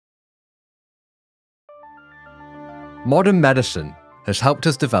Modern medicine has helped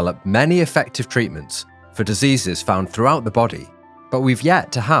us develop many effective treatments for diseases found throughout the body, but we've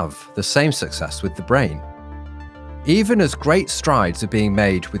yet to have the same success with the brain. Even as great strides are being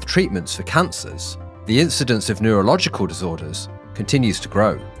made with treatments for cancers, the incidence of neurological disorders continues to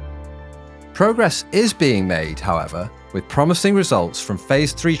grow. Progress is being made, however, with promising results from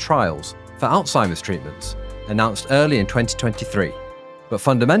phase 3 trials for Alzheimer's treatments announced early in 2023. But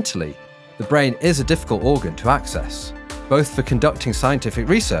fundamentally, the brain is a difficult organ to access, both for conducting scientific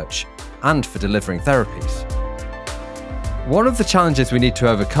research and for delivering therapies. One of the challenges we need to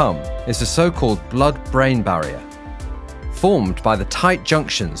overcome is the so-called blood-brain barrier, formed by the tight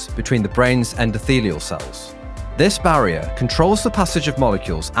junctions between the brain's endothelial cells. This barrier controls the passage of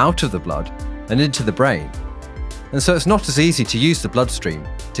molecules out of the blood and into the brain, and so it's not as easy to use the bloodstream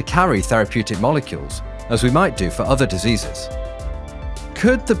to carry therapeutic molecules as we might do for other diseases.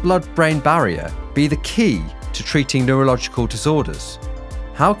 Could the blood-brain barrier be the key to treating neurological disorders?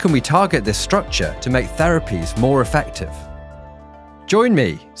 How can we target this structure to make therapies more effective? Join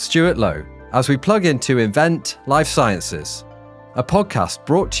me, Stuart Lowe, as we plug into Invent Life Sciences, a podcast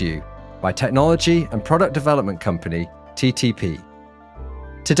brought to you by technology and product development company TTP.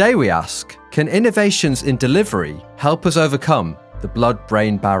 Today we ask, can innovations in delivery help us overcome the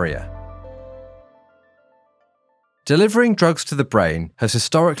blood-brain barrier? Delivering drugs to the brain has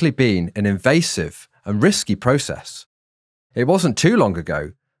historically been an invasive and risky process. It wasn't too long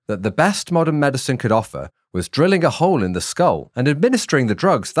ago that the best modern medicine could offer was drilling a hole in the skull and administering the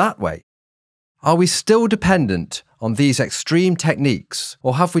drugs that way. Are we still dependent on these extreme techniques,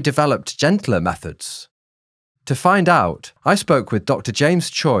 or have we developed gentler methods? To find out, I spoke with Dr.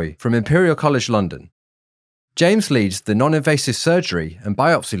 James Choi from Imperial College London. James leads the Non-invasive Surgery and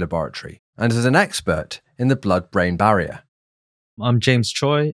Biopsy Laboratory and is an expert in the blood-brain barrier. I'm James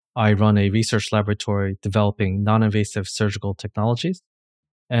Choi. I run a research laboratory developing non-invasive surgical technologies.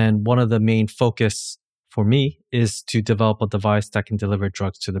 And one of the main focus for me is to develop a device that can deliver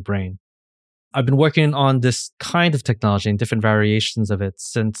drugs to the brain. I've been working on this kind of technology and different variations of it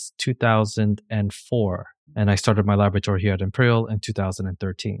since 2004. And I started my laboratory here at Imperial in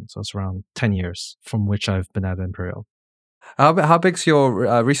 2013. So it's around 10 years from which I've been at Imperial. How big's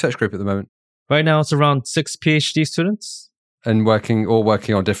your research group at the moment? Right now, it's around 6 PhD students. And working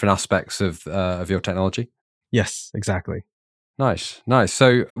on different aspects of your technology? Yes, exactly. Nice.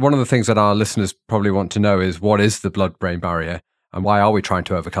 So one of the things that our listeners probably want to know is, what is the blood-brain barrier and why are we trying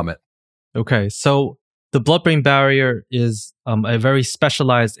to overcome it? Okay, so the blood-brain barrier is a very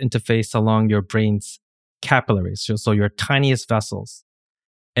specialized interface along your brain's capillaries, so your tiniest vessels.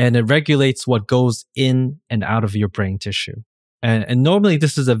 And it regulates what goes in and out of your brain tissue. And normally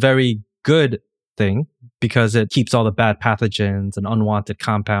this is a very good thing because it keeps all the bad pathogens and unwanted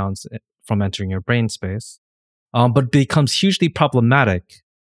compounds from entering your brain space. But it becomes hugely problematic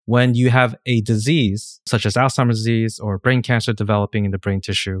when you have a disease such as Alzheimer's disease or brain cancer developing in the brain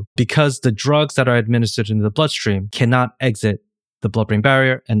tissue, because the drugs that are administered into the bloodstream cannot exit the blood-brain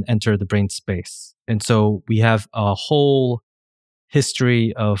barrier and enter the brain space. And so we have a whole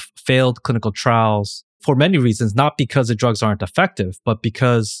history of failed clinical trials for many reasons, not because the drugs aren't effective, but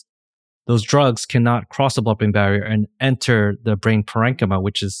because those drugs cannot cross the blood-brain barrier and enter the brain parenchyma,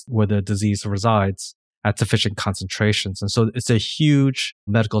 which is where the disease resides, at sufficient concentrations. And so it's a huge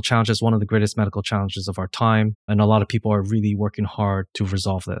medical challenge. It's one of the greatest medical challenges of our time. And a lot of people are really working hard to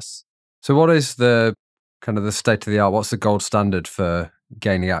resolve this. So what is the kind of the state of the art? What's the gold standard for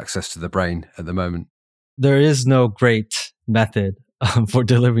gaining access to the brain at the moment? There is no great method for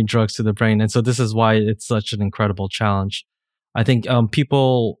delivering drugs to the brain. And so this is why it's such an incredible challenge. I think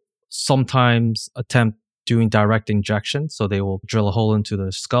people sometimes attempt doing direct injection. So they will drill a hole into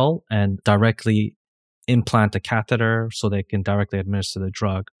the skull and directly implant a catheter so they can directly administer the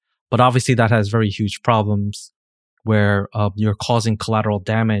drug. But obviously that has very huge problems where you're causing collateral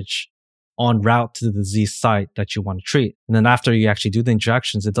damage en route to the disease site that you want to treat. And then after you actually do the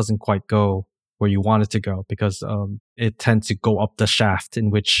injections, it doesn't quite go where you want it to go because it tends to go up the shaft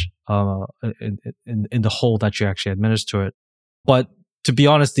in which in the hole that you actually administer it. But to be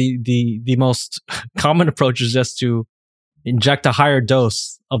honest, the most common approach is just to inject a higher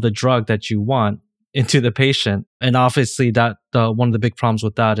dose of the drug that you want into the patient. And obviously that one of the big problems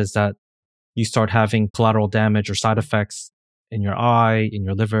with that is that you start having collateral damage or side effects in your eye, in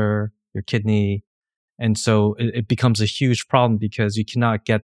your liver, your kidney. And so it becomes a huge problem because you cannot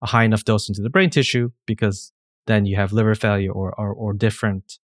get a high enough dose into the brain tissue because then you have liver failure or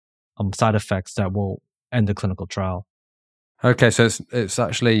different side effects that will end the clinical trial. Okay, so it's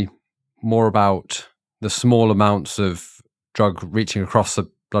actually more about the small amounts of drug reaching across the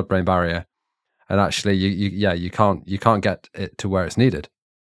blood-brain barrier and actually you can't get it to where it's needed.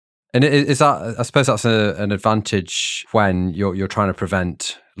 And is that, I suppose that's an advantage when you're trying to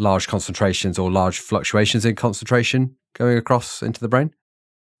prevent large concentrations or large fluctuations in concentration going across into the brain?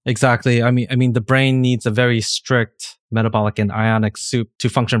 Exactly. I mean, the brain needs a very strict metabolic and ionic soup to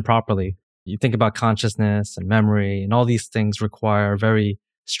function properly. You think about consciousness and memory, and all these things require a very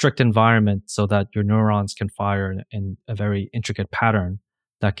strict environment so that your neurons can fire in a very intricate pattern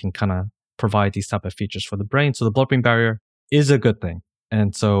that can kind of provide these type of features for the brain. So the blood-brain barrier is a good thing.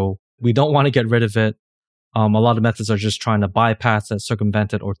 And so we don't want to get rid of it. A lot of methods are just trying to bypass it,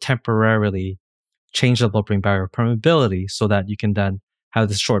 circumvent it, or temporarily change the blood-brain barrier permeability so that you can then have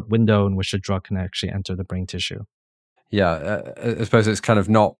this short window in which the drug can actually enter the brain tissue. Yeah, I suppose it's kind of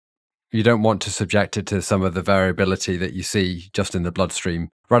not, you don't want to subject it to some of the variability that you see just in the bloodstream.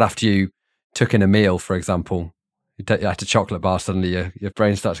 Right after you took in a meal, for example, you had a chocolate bar, suddenly your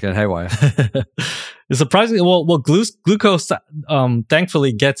brain starts going haywire. It's surprisingly, well, glucose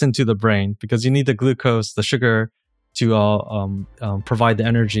thankfully gets into the brain because you need the glucose, the sugar, to provide the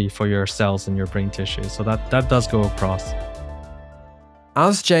energy for your cells in your brain tissue. So that does go across.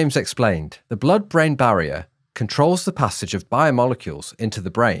 As James explained, the blood-brain barrier controls the passage of biomolecules into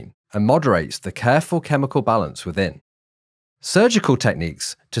the brain and moderates the careful chemical balance within. Surgical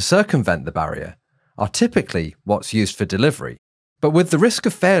techniques to circumvent the barrier are typically what's used for delivery, but with the risk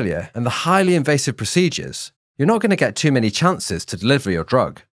of failure and the highly invasive procedures, you're not going to get too many chances to deliver your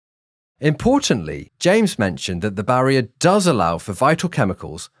drug. Importantly, James mentioned that the barrier does allow for vital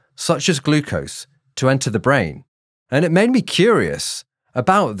chemicals, such as glucose, to enter the brain, and it made me curious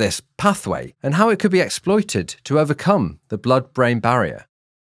about this pathway and how it could be exploited to overcome the blood-brain barrier.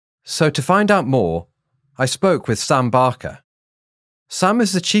 So to find out more, I spoke with Sam Barker. Sam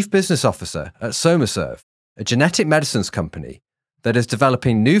is the Chief Business Officer at Somaserve, a genetic medicines company that is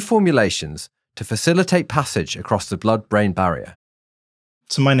developing new formulations to facilitate passage across the blood-brain barrier.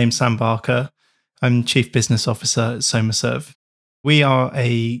 So my name's Sam Barker. I'm Chief Business Officer at Somaserve. We are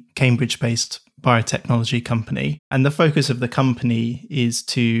a Cambridge-based biotechnology company, and the focus of the company is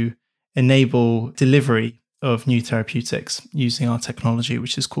to enable delivery of new therapeutics using our technology,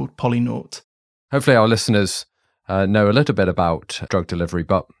 which is called PolyNaut. Hopefully our listeners know a little bit about drug delivery,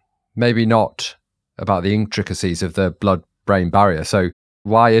 but maybe not about the intricacies of the blood-brain barrier. So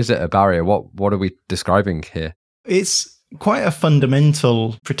why is it a barrier? What are we describing here? It's quite a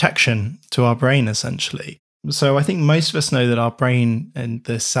fundamental protection to our brain, essentially. So I think most of us know that our brain and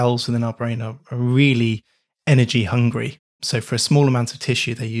the cells within our brain are really energy hungry. So for a small amount of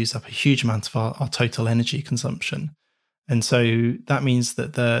tissue, they use up a huge amount of our total energy consumption. And so that means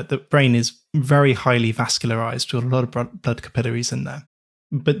that the brain is very highly vascularized with a lot of blood capillaries in there.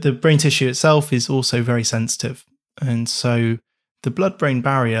 But the brain tissue itself is also very sensitive. And so the blood-brain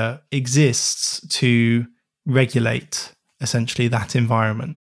barrier exists to regulate essentially that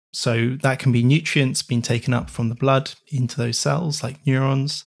environment. So that can be nutrients being taken up from the blood into those cells like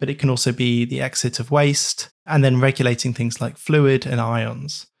neurons, but it can also be the exit of waste and then regulating things like fluid and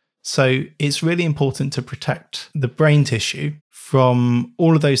ions. So it's really important to protect the brain tissue from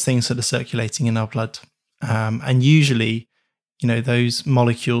all of those things that are circulating in our blood. And usually, those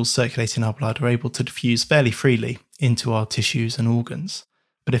molecules circulating in our blood are able to diffuse fairly freely into our tissues and organs.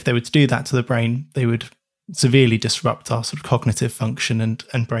 But if they were to do that to the brain, they would severely disrupt our sort of cognitive function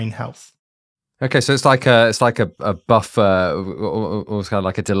and brain health. Okay, so it's like a buffer, or kind of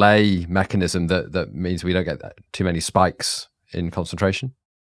like a delay mechanism that means we don't get too many spikes in concentration.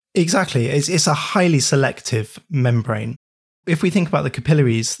 Exactly, it's a highly selective membrane. If we think about the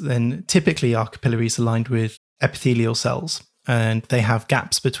capillaries, then typically our capillaries are lined with epithelial cells, and they have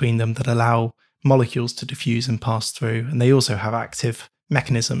gaps between them that allow molecules to diffuse and pass through, and they also have active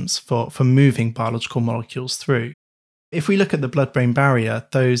mechanisms for moving biological molecules through. If we look at the blood-brain barrier,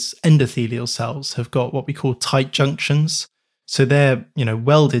 those endothelial cells have got what we call tight junctions. So they're,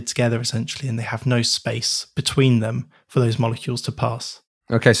 welded together essentially, and they have no space between them for those molecules to pass.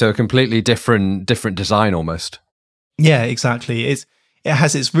 Okay, so a completely different design almost. Yeah, exactly. It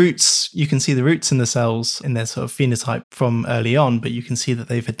has its roots. You can see the roots in the cells in their sort of phenotype from early on, but you can see that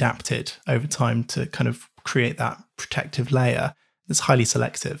they've adapted over time to kind of create that protective layer. It's highly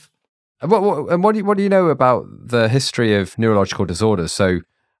selective. And what do you know about the history of neurological disorders? So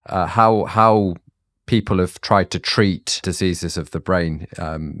how people have tried to treat diseases of the brain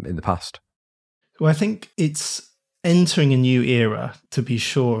in the past? Well, I think it's entering a new era, to be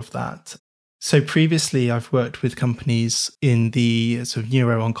sure of that. So previously, I've worked with companies in the sort of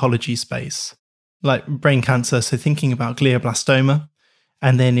neuro-oncology space, like brain cancer, so thinking about glioblastoma.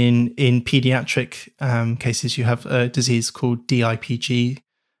 And then in pediatric cases, you have a disease called DIPG.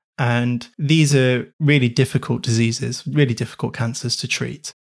 And these are really difficult diseases, really difficult cancers to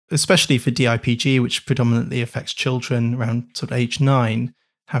treat, especially for DIPG, which predominantly affects children around sort of age 9,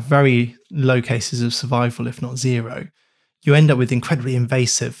 have very low cases of survival, if not zero. You end up with incredibly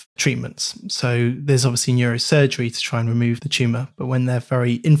invasive treatments. So there's obviously neurosurgery to try and remove the tumour, but when they're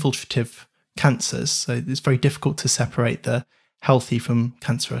very infiltrative cancers, so it's very difficult to separate the healthy from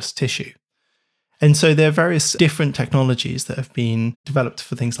cancerous tissue. And so there are various different technologies that have been developed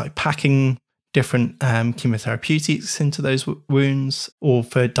for things like packing different chemotherapeutics into those wounds, or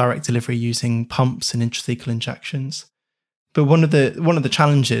for direct delivery using pumps and intrathecal injections. But one of the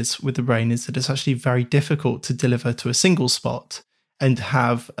challenges with the brain is that it's actually very difficult to deliver to a single spot and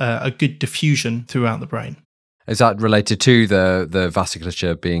have a good diffusion throughout the brain. Is that related to the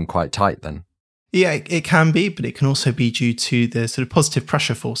vasculature being quite tight then? Yeah, it can be, but it can also be due to the sort of positive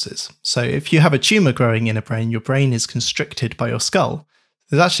pressure forces. So if you have a tumor growing in a brain, your brain is constricted by your skull.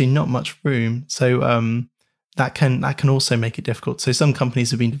 There's actually not much room. So that can also make it difficult. So some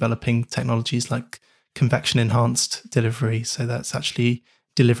companies have been developing technologies like convection enhanced delivery. So that's actually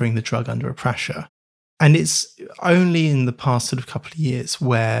delivering the drug under a pressure. And it's only in the past sort of couple of years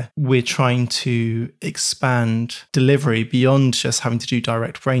where we're trying to expand delivery beyond just having to do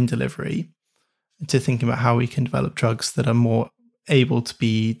direct brain delivery to thinking about how we can develop drugs that are more able to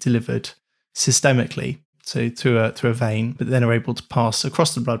be delivered systemically, so through a vein, but then are able to pass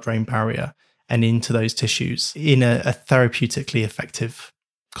across the blood-brain barrier and into those tissues in a therapeutically effective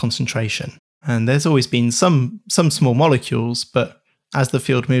concentration. And there's always been some small molecules, but as the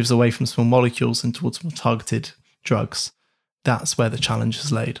field moves away from small molecules and towards more targeted drugs, that's where the challenge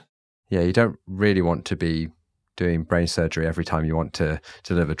is laid. Yeah, you don't really want to be doing brain surgery every time you want to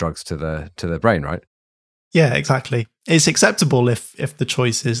deliver drugs to the brain, right? Yeah, exactly. It's acceptable if the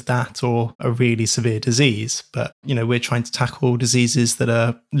choice is that or a really severe disease, but we're trying to tackle diseases that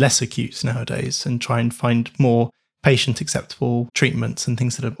are less acute nowadays and try and find more patient acceptable treatments and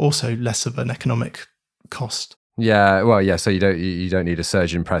things that are also less of an economic cost. Yeah, well, yeah. So you don't need a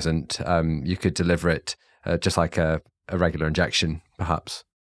surgeon present. You could deliver it just like a regular injection, perhaps.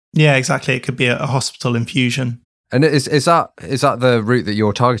 Yeah, exactly. It could be a hospital infusion. And is that the route that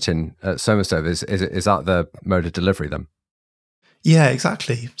you're targeting at Somaserve? Is that the mode of delivery then? Yeah,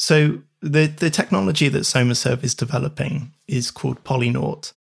 exactly. So the technology that Somaserve is developing is called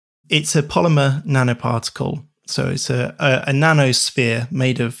PolyNaut. It's a polymer nanoparticle. So it's a nanosphere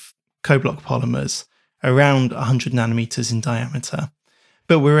made of co-block polymers around 100 nanometers in diameter.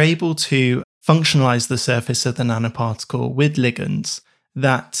 But we're able to functionalize the surface of the nanoparticle with ligands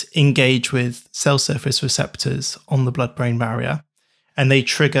that engage with cell surface receptors on the blood-brain barrier. And they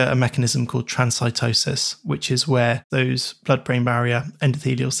trigger a mechanism called transcytosis, which is where those blood-brain barrier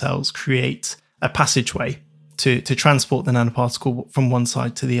endothelial cells create a passageway to transport the nanoparticle from one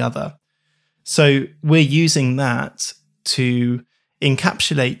side to the other. So we're using that to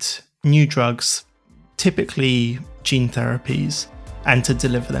encapsulate new drugs, typically gene therapies, and to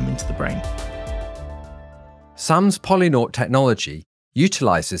deliver them into the brain. Sam's PolyNaut technology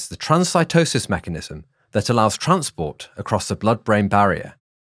utilizes the transcytosis mechanism that allows transport across the blood-brain barrier.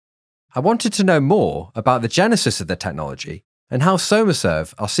 I wanted to know more about the genesis of the technology and how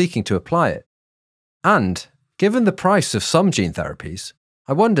Somaserve are seeking to apply it. And, given the price of some gene therapies,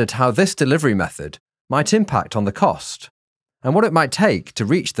 I wondered how this delivery method might impact on the cost and what it might take to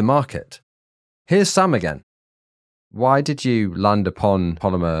reach the market. Here's Sam again. Why did you land upon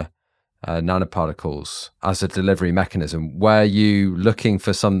polymer nanoparticles as a delivery mechanism? Were you looking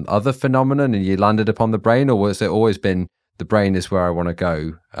for some other phenomenon and you landed upon the brain, or was it always been the brain is where I want to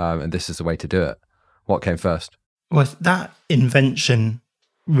go and this is the way to do it? What came first? Well, that invention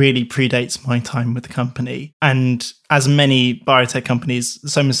really predates my time with the company. And as many biotech companies,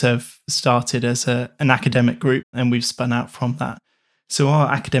 Somaserve started as an academic group, and we've spun out from that. So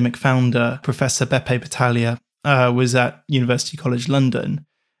our academic founder, Professor Beppe Battaglia, was at University College London.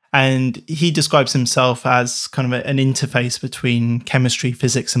 And he describes himself as kind of an interface between chemistry,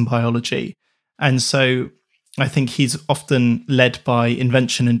 physics, and biology. And so I think he's often led by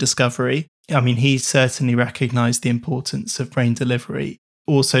invention and discovery. I mean, he certainly recognized the importance of brain delivery,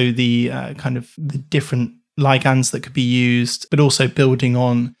 also the kind of the different ligands that could be used, but also building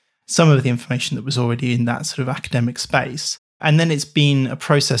on some of the information that was already in that sort of academic space. And then it's been a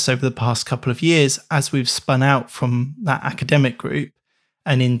process over the past couple of years as we've spun out from that academic group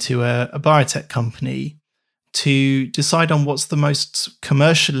and into a biotech company to decide on what's the most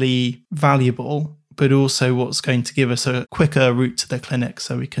commercially valuable, but also what's going to give us a quicker route to the clinic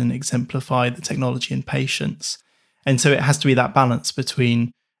so we can exemplify the technology in patients. And so it has to be that balance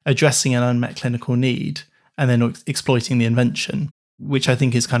between addressing an unmet clinical need and then exploiting the invention. which I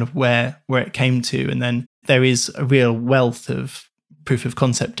think is kind of where it came to. And then there is a real wealth of proof of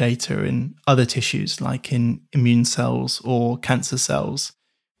concept data in other tissues, like in immune cells or cancer cells,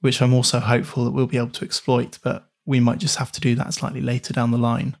 which I'm also hopeful that we'll be able to exploit, but we might just have to do that slightly later down the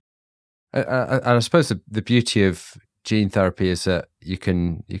line. And I suppose the beauty of gene therapy is that you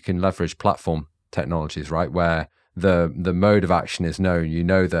can leverage platform technologies, right? Where the mode of action is known. You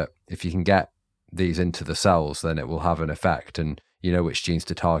know that if you can get these into the cells, then it will have an effect, and you know which genes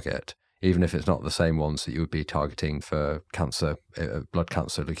to target, even if it's not the same ones that you would be targeting for cancer, blood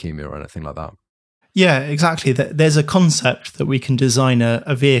cancer, leukemia, or anything like that. Yeah, exactly. There's a concept that we can design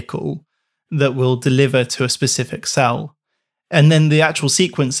a vehicle that will deliver to a specific cell. And then the actual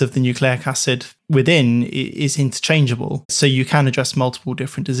sequence of the nucleic acid within is interchangeable. So you can address multiple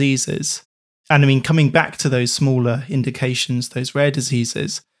different diseases. And I mean, coming back to those smaller indications, those rare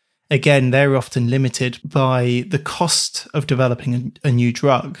diseases, again, they're often limited by the cost of developing a new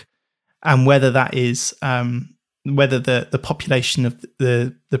drug, and whether that is whether the population of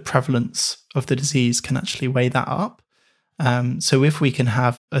the prevalence of the disease can actually weigh that up. So if we can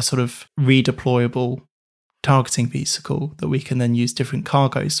have a sort of redeployable targeting vehicle that we can then use different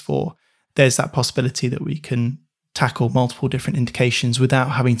cargoes for, there's that possibility that we can tackle multiple different indications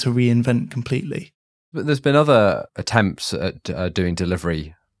without having to reinvent completely. But there's been other attempts at doing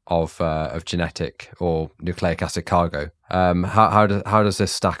delivery of genetic or nucleic acid cargo. How does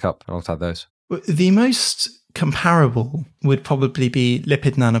this stack up alongside those? The most comparable would probably be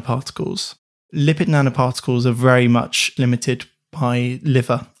lipid nanoparticles. Lipid nanoparticles are very much limited by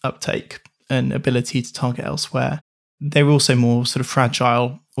liver uptake and ability to target elsewhere. They're also more sort of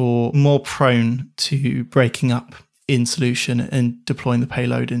fragile or more prone to breaking up in solution and deploying the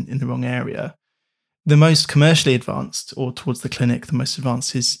payload in the wrong area. The most commercially advanced, or towards the clinic, the most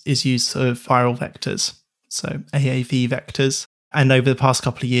advanced is use of viral vectors, so AAV vectors. And over the past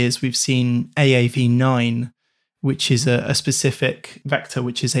couple of years, we've seen AAV9, which is a specific vector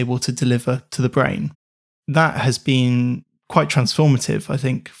which is able to deliver to the brain. That has been quite transformative, I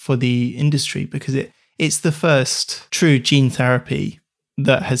think, for the industry, because it's the first true gene therapy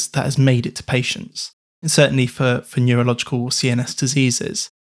that has made it to patients, and certainly for neurological or CNS diseases.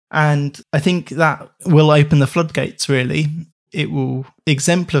 And I think that will open the floodgates, really. It will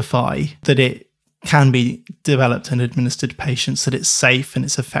exemplify that it can be developed and administered to patients, that it's safe and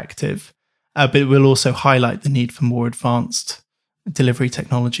it's effective, but it will also highlight the need for more advanced delivery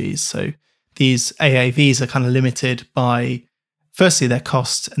technologies. So these AAVs are kind of limited by, firstly, their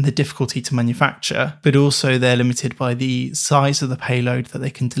cost and the difficulty to manufacture, but also they're limited by the size of the payload that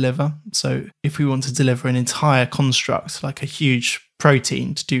they can deliver. So if we want to deliver an entire construct, like a huge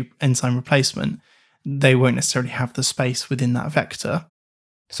protein, to do enzyme replacement, they won't necessarily have the space within that vector.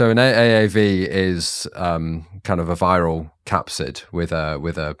 So an AAV is kind of a viral capsid with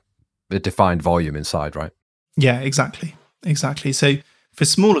a defined volume inside, right? Yeah, exactly. So for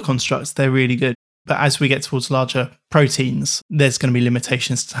smaller constructs, they're really good. But as we get towards larger proteins, there's going to be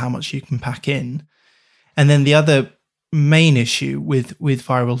limitations to how much you can pack in. And then the other main issue with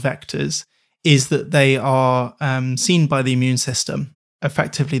viral vectors is that they are seen by the immune system.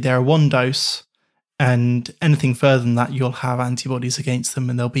 Effectively, they're a one dose, and anything further than that, you'll have antibodies against them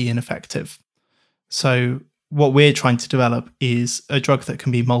and they'll be ineffective. So what we're trying to develop is a drug that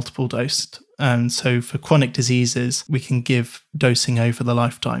can be multiple dosed. And so for chronic diseases, we can give dosing over the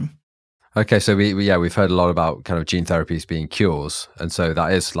lifetime. Okay, so we've heard a lot about kind of gene therapies being cures, and so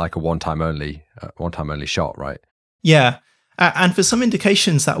that is like a one time only shot, right? Yeah, and for some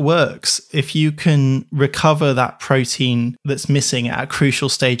indications that works. If you can recover that protein that's missing at a crucial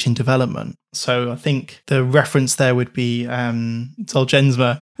stage in development. So I think the reference there would be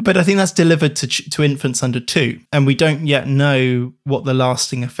Zolgensma, but I think that's delivered to infants under 2, and we don't yet know what the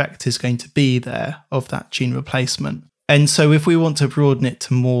lasting effect is going to be there of that gene replacement. And so if we want to broaden it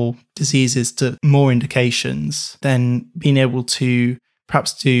to more diseases, to more indications, then being able to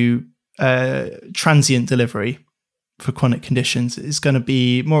perhaps do transient delivery for chronic conditions is going to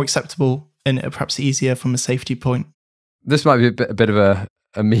be more acceptable and perhaps easier from a safety point. This might be a bit of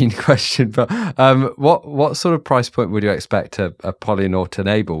a mean question, but what sort of price point would you expect a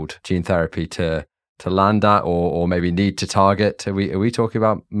PolyNaut-enabled gene therapy to land at, or maybe need to target? Are we talking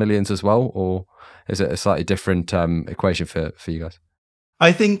about millions as well, or is it a slightly different equation for you guys?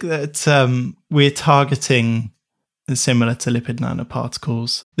 I think that we're targeting similar to lipid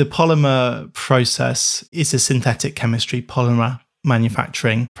nanoparticles. The polymer process is a synthetic chemistry polymer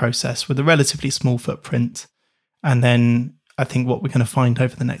manufacturing process with a relatively small footprint. And then I think what we're going to find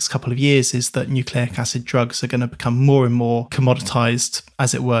over the next couple of years is that nucleic acid drugs are going to become more and more commoditized,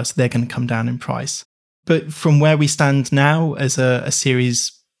 as it were, so they're going to come down in price. But from where we stand now as a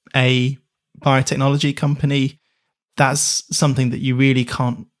Series A biotechnology company, that's something that you really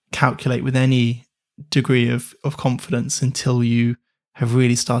can't calculate with any degree of confidence until you have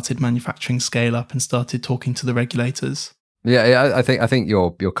really started manufacturing scale up and started talking to the regulators. Yeah, I think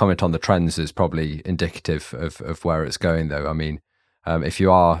your comment on the trends is probably indicative of where it's going, though. I mean, if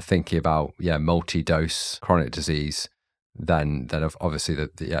you are thinking about multi-dose chronic disease, then obviously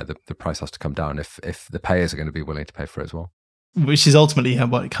the price has to come down if the payers are going to be willing to pay for it as well. Which is ultimately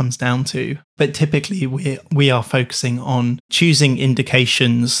what it comes down to. But typically we are focusing on choosing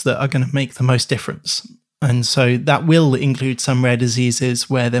indications that are going to make the most difference. And so that will include some rare diseases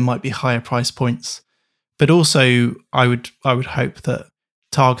where there might be higher price points. But also I would hope that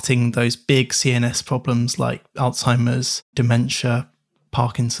targeting those big CNS problems like Alzheimer's, dementia,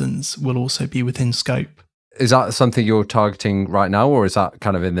 Parkinson's will also be within scope. Is that something you're targeting right now, or is that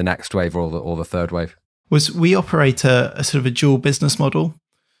kind of in the next wave or the third wave? We operate a sort of a dual business model.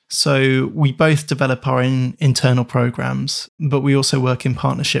 So we both develop our own internal programs, but we also work in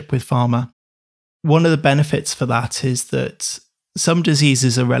partnership with pharma. One of the benefits for that is that some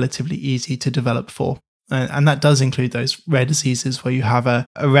diseases are relatively easy to develop for. And that does include those rare diseases where you have a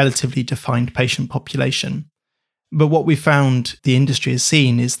relatively defined patient population. But what we found the industry has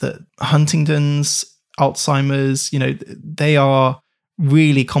seen is that Huntington's, Alzheimer's, they are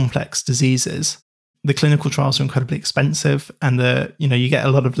really complex diseases. The clinical trials are incredibly expensive and you get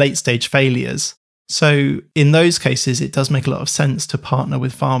a lot of late stage failures. So in those cases, it does make a lot of sense to partner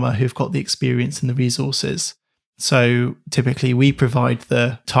with pharma who've got the experience and the resources. So typically we provide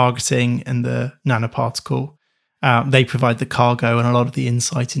the targeting and the nanoparticle. They provide the cargo and a lot of the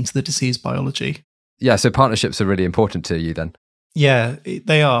insight into the disease biology. Yeah, so partnerships are really important to you then. Yeah,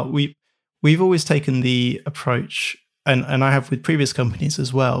 they are. We've always taken the approach, and I have with previous companies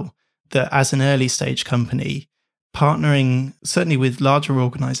as well, that as an early stage company, partnering certainly with larger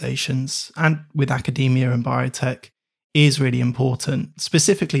organizations and with academia and biotech is really important.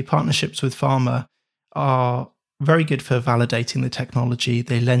 Specifically, partnerships with pharma are very good for validating the technology.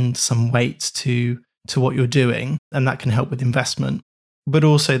 They lend some weight to what you're doing, and that can help with investment. But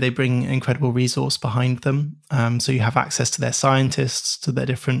also they bring incredible resource behind them. So you have access to their scientists, to their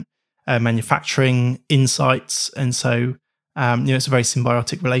different manufacturing insights. And so it's a very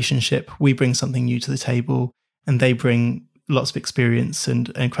symbiotic relationship. We bring something new to the table, and they bring lots of experience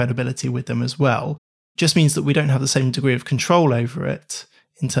and credibility with them as well. Just means that we don't have the same degree of control over it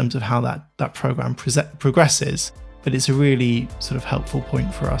in terms of how that program progresses, but it's a really sort of helpful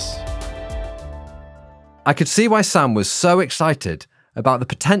point for us. I could see why Sam was so excited about the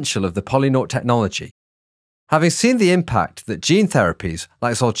potential of the PolyNaut technology. Having seen the impact that gene therapies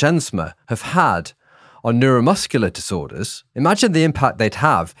like Zolgensma have had on neuromuscular disorders, imagine the impact they'd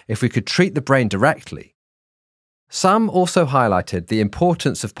have if we could treat the brain directly. Sam also highlighted the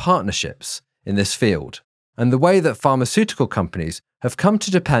importance of partnerships in this field and the way that pharmaceutical companies have come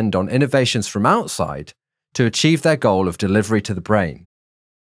to depend on innovations from outside to achieve their goal of delivery to the brain.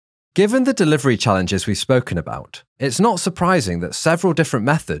 Given the delivery challenges we've spoken about, it's not surprising that several different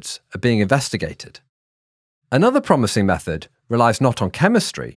methods are being investigated. Another promising method relies not on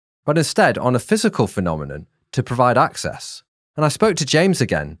chemistry, but instead on a physical phenomenon to provide access. And I spoke to James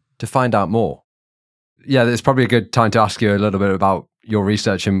again to find out more. Yeah, it's probably a good time to ask you a little bit about your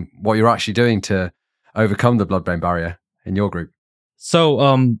research and what you're actually doing to overcome the blood-brain barrier in your group.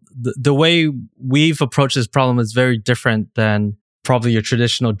 So the way we've approached this problem is very different than probably your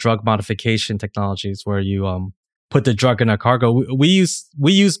traditional drug modification technologies where you put the drug in a cargo. We use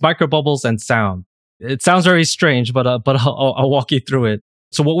microbubbles and sound. It sounds very strange, but I'll walk you through it.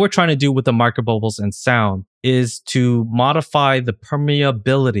 So what we're trying to do with the microbubbles and sound is to modify the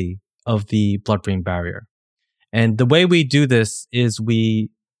permeability of the blood-brain barrier. And the way we do this is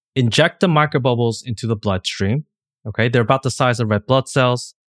we inject the microbubbles into the bloodstream. Okay, they're about the size of red blood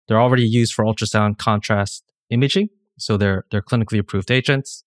cells. They're already used for ultrasound contrast imaging. So they're clinically approved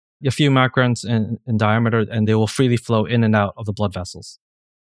agents, a few microns in diameter, and they will freely flow in and out of the blood vessels.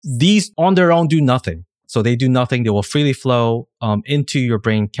 These on their own do nothing. So they do nothing. They will freely flow into your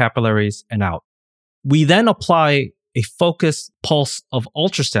brain capillaries and out. We then apply a focused pulse of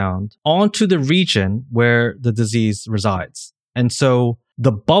ultrasound onto the region where the disease resides. And so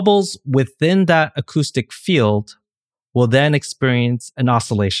the bubbles within that acoustic field will then experience an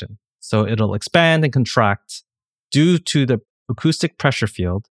oscillation. So it'll expand and contract due to the acoustic pressure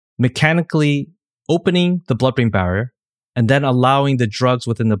field, mechanically opening the blood-brain barrier and then allowing the drugs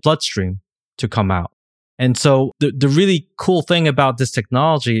within the bloodstream to come out. And so the really cool thing about this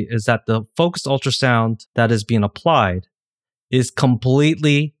technology is that the focused ultrasound that is being applied is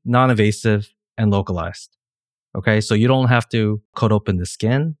completely non-invasive and localized. Okay, so you don't have to cut open the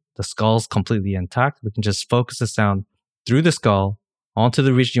skin. The skull's completely intact. We can just focus the sound through the skull onto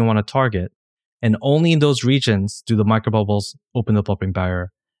the region you want to target. And only in those regions do the microbubbles open the blood-brain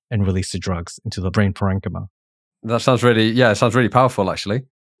barrier and release the drugs into the brain parenchyma. That sounds really powerful, actually.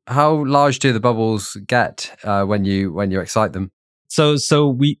 How large do the bubbles get when you excite them? So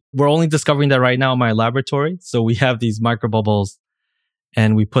we're only discovering that right now in my laboratory. So we have these microbubbles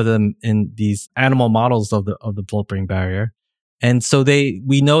and we put them in these animal models of the blood-brain barrier. And so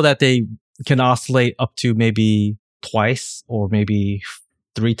we know that they can oscillate up to maybe twice or maybe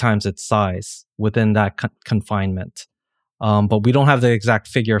 3 times its size within that confinement. But we don't have the exact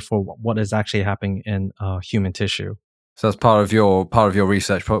figure for what is actually happening in human tissue. So that's part of your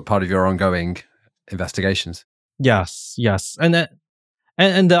research, part of your ongoing investigations. Yes, and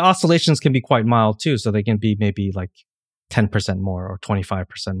the oscillations can be quite mild too. So they can be maybe like 10% more or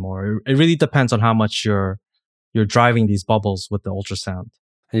 25% more. It really depends on how much you're driving these bubbles with the ultrasound.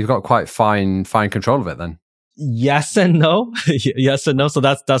 And you've got quite fine control of it then. Yes and no. Yes and no. So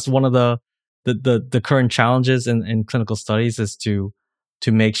that's one of the current challenges in clinical studies is to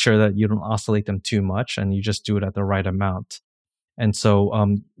make sure that you don't oscillate them too much and you just do it at the right amount. And so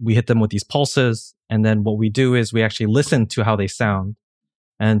we hit them with these pulses, and then what we do is we actually listen to how they sound,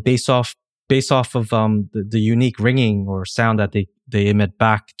 and based off of the unique ringing or sound that they emit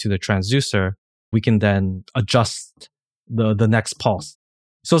back to the transducer, we can then adjust the next pulse.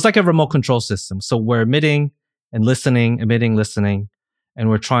 So it's like a remote control system. So we're emitting and listening, and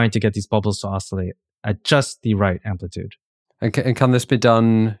we're trying to get these bubbles to oscillate at just the right amplitude. And can this be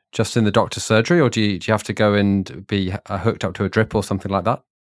done just in the doctor's surgery, or do you have to go and be hooked up to a drip or something like that?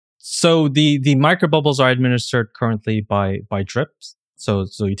 So the microbubbles are administered currently by drips. So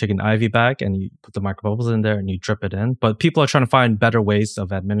you take an IV bag and you put the microbubbles in there and you drip it in. But people are trying to find better ways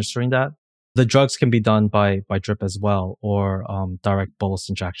of administering that. The drugs can be done by drip as well, or direct bolus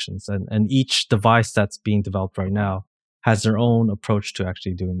injections. And each device that's being developed right now has their own approach to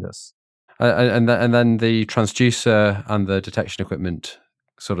actually doing this. And then the transducer and the detection equipment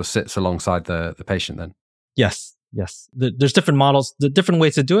sort of sits alongside the patient then? Yes. There's different models, the different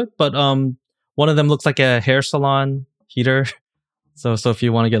ways to do it, but one of them looks like a hair salon heater. So if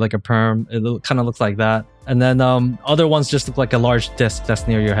you want to get like a perm, it kind of looks like that. And then other ones just look like a large disc that's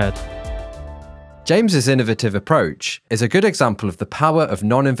near your head. James's innovative approach is a good example of the power of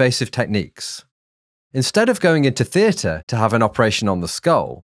non-invasive techniques. Instead of going into theatre to have an operation on the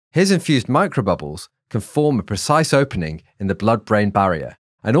skull, his infused microbubbles can form a precise opening in the blood-brain barrier,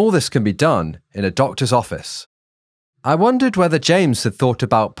 and all this can be done in a doctor's office. I wondered whether James had thought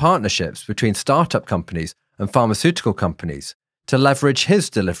about partnerships between startup companies and pharmaceutical companies to leverage his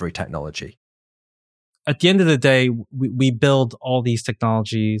delivery technology. At the end of the day, we build all these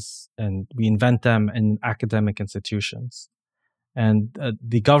technologies and we invent them in academic institutions. And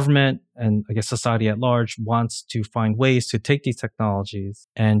the government and I guess society at large wants to find ways to take these technologies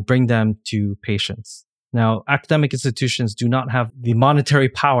and bring them to patients. Now, academic institutions do not have the monetary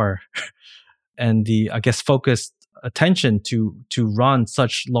power and the, I guess, focused attention to run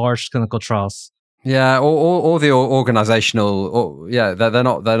such large clinical trials. Yeah, or the organizational, they're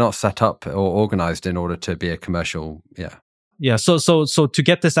not set up or organized in order to be a commercial, yeah. Yeah, so to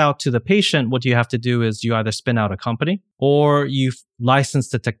get this out to the patient, what you have to do is you either spin out a company or you license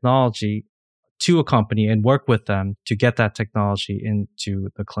the technology to a company and work with them to get that technology into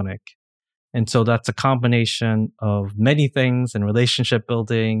the clinic. And so that's a combination of many things and relationship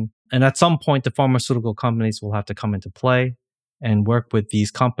building. And at some point, the pharmaceutical companies will have to come into play and work with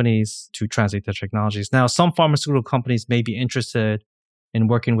these companies to translate their technologies. Now, some pharmaceutical companies may be interested in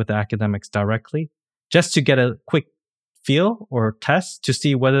working with the academics directly just to get a quick feel or test to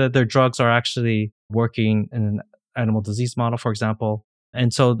see whether their drugs are actually working in an animal disease model, for example.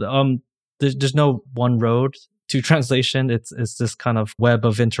 And so there's no one road to translation. It's this kind of web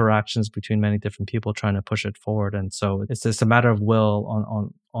of interactions between many different people trying to push it forward. And so it's just a matter of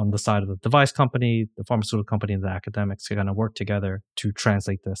will on the side of the device company, the pharmaceutical company, and the academics to kind of work together to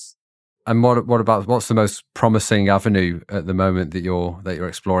translate this. And what's the most promising avenue at the moment that you're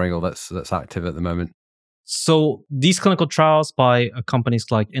exploring or that's active at the moment? So these clinical trials by companies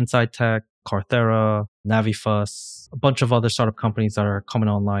like Inside Tech, Carthera, Navifus, a bunch of other startup companies that are coming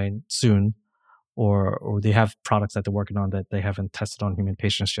online soon, or they have products that they're working on that they haven't tested on human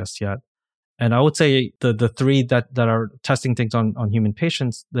patients just yet. And I would say the three that are testing things on human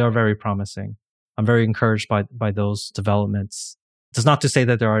patients, they are very promising. I'm very encouraged by those developments. It's not to say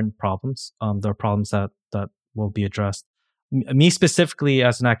that there aren't problems. There are problems that will be addressed. Me specifically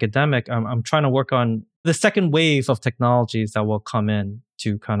as an academic, I'm trying to work on the second wave of technologies that will come in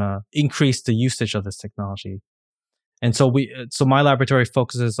to kind of increase the usage of this technology. And so my laboratory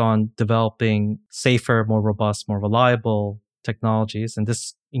focuses on developing safer, more robust, more reliable technologies. And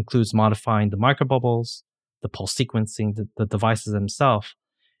this includes modifying the microbubbles, the pulse sequencing, the devices themselves.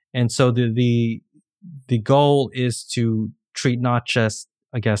 And so the goal is to treat not just,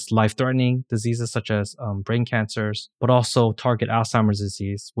 I guess, life-threatening diseases such as brain cancers, but also target Alzheimer's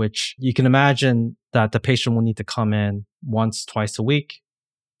disease, which you can imagine that the patient will need to come in once, twice a week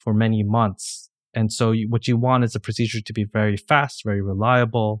for many months. And so what you want is a procedure to be very fast, very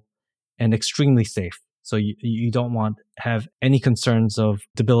reliable, and extremely safe. So you don't want to have any concerns of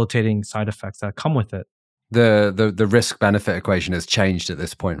debilitating side effects that come with it. The risk-benefit equation has changed at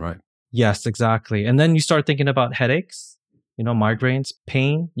this point, right? Yes, exactly. And then you start thinking about headaches, migraines,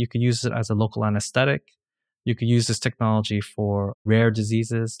 pain. You could use it as a local anesthetic. You could use this technology for rare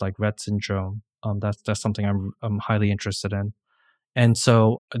diseases like Rett syndrome. That's something I'm highly interested in. And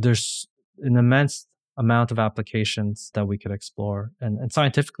so there's an immense amount of applications that we could explore. And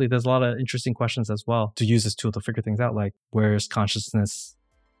scientifically, there's a lot of interesting questions as well to use this tool to figure things out, like where is consciousness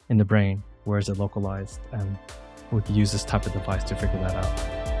in the brain? Where is it localized? And we could use this type of device to figure that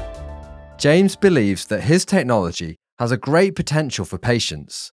out. James believes that his technology has a great potential for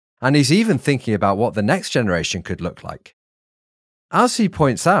patients, and he's even thinking about what the next generation could look like. As he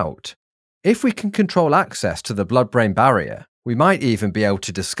points out, if we can control access to the blood-brain barrier, we might even be able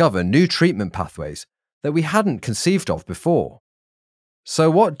to discover new treatment pathways that we hadn't conceived of before. So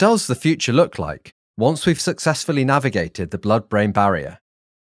what does the future look like once we've successfully navigated the blood-brain barrier?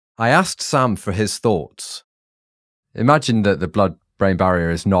 I asked Sam for his thoughts. Imagine that the blood-brain barrier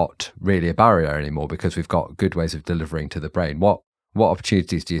is not really a barrier anymore because we've got good ways of delivering to the brain. What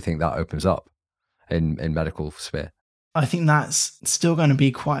opportunities do you think that opens up in medical sphere? I think that's still going to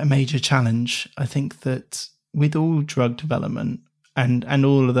be quite a major challenge. I think that with all drug development and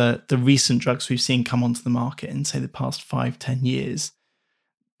all of the recent drugs we've seen come onto the market in, say, the past 5-10 years,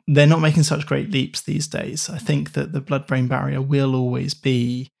 they're not making such great leaps these days. I think that the blood-brain barrier will always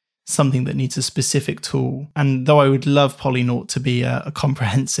be something that needs a specific tool. And though I would love PolyNaut to be a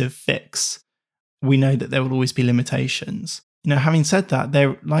comprehensive fix, we know that there will always be limitations. Having said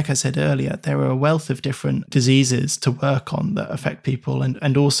that, like I said earlier, there are a wealth of different diseases to work on that affect people.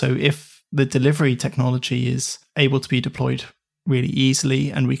 And also, if the delivery technology is able to be deployed really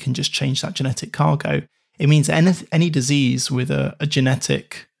easily and we can just change that genetic cargo, it means any disease with a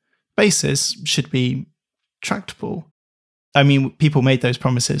genetic basis should be tractable. I mean, people made those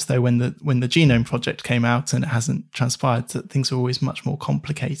promises, though, when the Genome Project came out, and it hasn't transpired, that things are always much more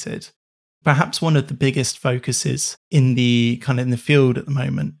complicated. Perhaps one of the biggest focuses in the field at the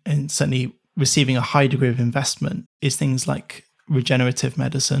moment, and certainly receiving a high degree of investment, is things like regenerative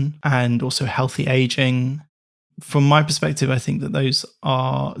medicine and also healthy aging. From my perspective, I think that those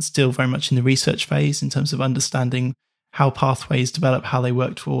are still very much in the research phase in terms of understanding how pathways develop, how they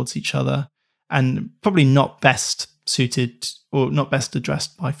work towards each other, and probably not best suited or not best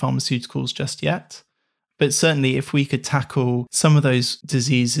addressed by pharmaceuticals just yet. But certainly if we could tackle some of those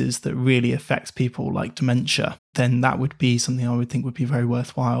diseases that really affect people like dementia, then that would be something I would think would be very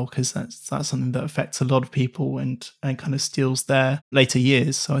worthwhile, because that's something that affects a lot of people and kind of steals their later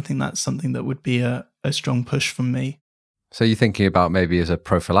years. So I think that's something that would be a strong push from me. So you're thinking about maybe as a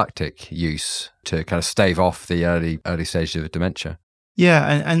prophylactic use to kind of stave off the early stages of dementia?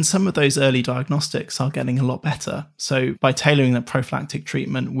 Yeah, and some of those early diagnostics are getting a lot better. So by tailoring that prophylactic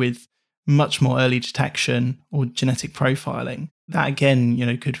treatment with much more early detection or genetic profiling, that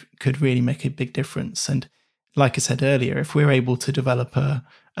again, could really make a big difference. And like I said earlier, if we're able to develop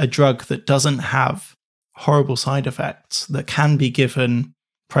a drug that doesn't have horrible side effects, that can be given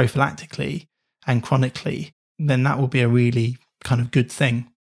prophylactically and chronically, then that will be a really kind of good thing.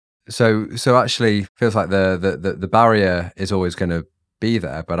 So actually feels like the barrier is always going to be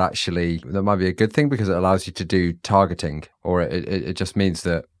there, but actually that might be a good thing because it allows you to do targeting, or it just means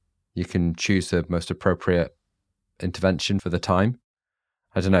that you can choose the most appropriate intervention for the time.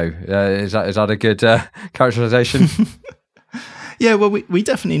 I don't know. Is that a good characterization? Yeah, well, we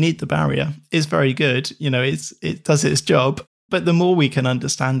definitely need the barrier. It's very good. It does its job. But the more we can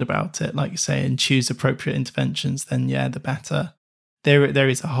understand about it, like you say, and choose appropriate interventions, then yeah, the better. There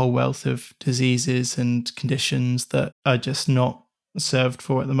is a whole wealth of diseases and conditions that are just not served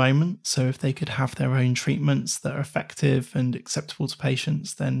for at the moment. So if they could have their own treatments that are effective and acceptable to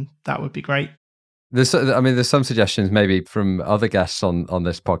patients, then that would be great. There's some suggestions maybe from other guests on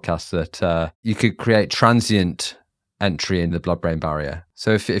this podcast that you could create transient entry in the blood-brain barrier.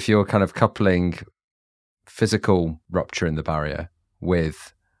 So if you're kind of coupling physical rupture in the barrier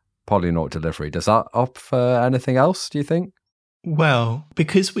with PolyNaut delivery, does that offer anything else, do you think? Well,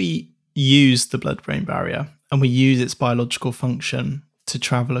 because we use the blood-brain barrier and we use its biological function to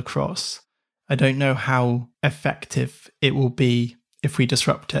travel across, I don't know how effective it will be if we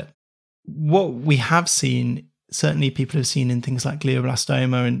disrupt it. What we have seen, certainly people have seen in things like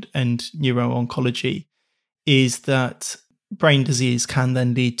glioblastoma and neuro-oncology, is that brain disease can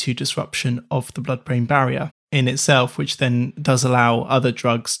then lead to disruption of the blood-brain barrier in itself, which then does allow other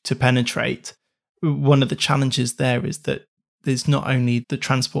drugs to penetrate. One of the challenges there is that there's not only the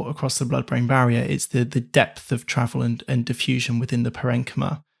transport across the blood-brain barrier, it's the depth of travel and diffusion within the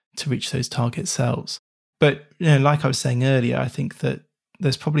parenchyma to reach those target cells. But like I was saying earlier, I think that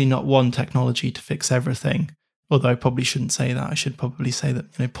there's probably not one technology to fix everything, although I probably shouldn't say that. I should probably say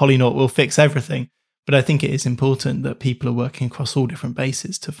that PolyNaut will fix everything. But I think it is important that people are working across all different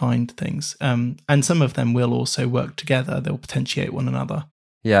bases to find things. And some of them will also work together. They'll potentiate one another.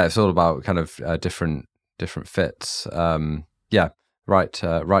 Yeah, it's all about kind of different fits. Right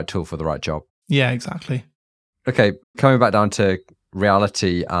tool for the right job. Yeah, exactly. Okay, coming back down to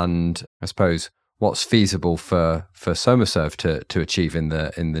reality and I suppose what's feasible for Somaserve to achieve in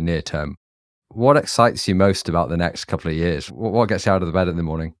the near term. What excites you most about the next couple of years? What gets you out of the bed in the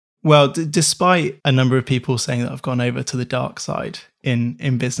morning? Well, despite a number of people saying that I've gone over to the dark side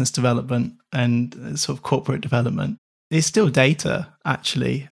in business development and sort of corporate development, it's still data,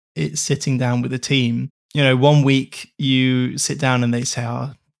 actually. It's sitting down with a team. 1 week you sit down and they say,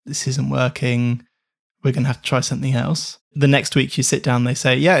 this isn't working. We're going to have to try something else. The next week you sit down and they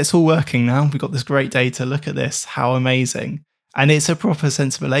say, yeah, it's all working now. We've got this great data. Look at this. How amazing. And it's a proper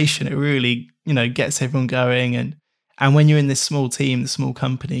sense of elation. It really, gets everyone going. And when you're in this small team, the small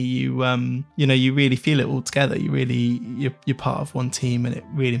company, you really feel it all together. You're part of one team and it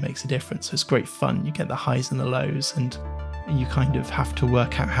really makes a difference. So it's great fun. You get the highs and the lows and you kind of have to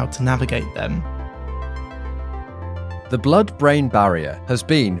work out how to navigate them. The blood-brain barrier has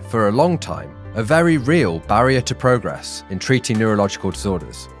been, for a long time, a very real barrier to progress in treating neurological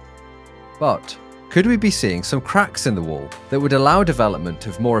disorders. But could we be seeing some cracks in the wall that would allow development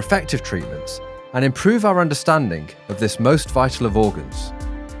of more effective treatments and improve our understanding of this most vital of organs?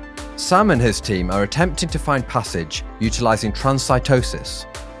 Sam and his team are attempting to find passage utilising transcytosis,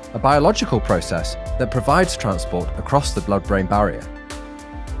 a biological process that provides transport across the blood-brain barrier.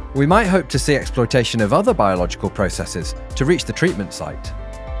 We might hope to see exploitation of other biological processes to reach the treatment site,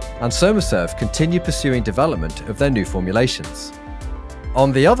 and Somaserve continue pursuing development of their new formulations.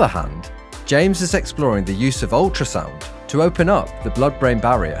 On the other hand, James is exploring the use of ultrasound to open up the blood-brain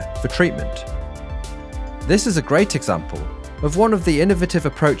barrier for treatment. This is a great example of one of the innovative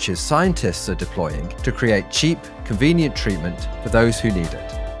approaches scientists are deploying to create cheap, convenient treatment for those who need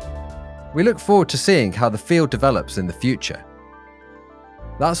it. We look forward to seeing how the field develops in the future.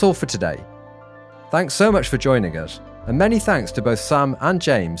 That's all for today. Thanks so much for joining us, and many thanks to both Sam and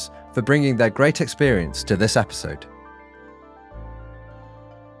James for bringing their great experience to this episode.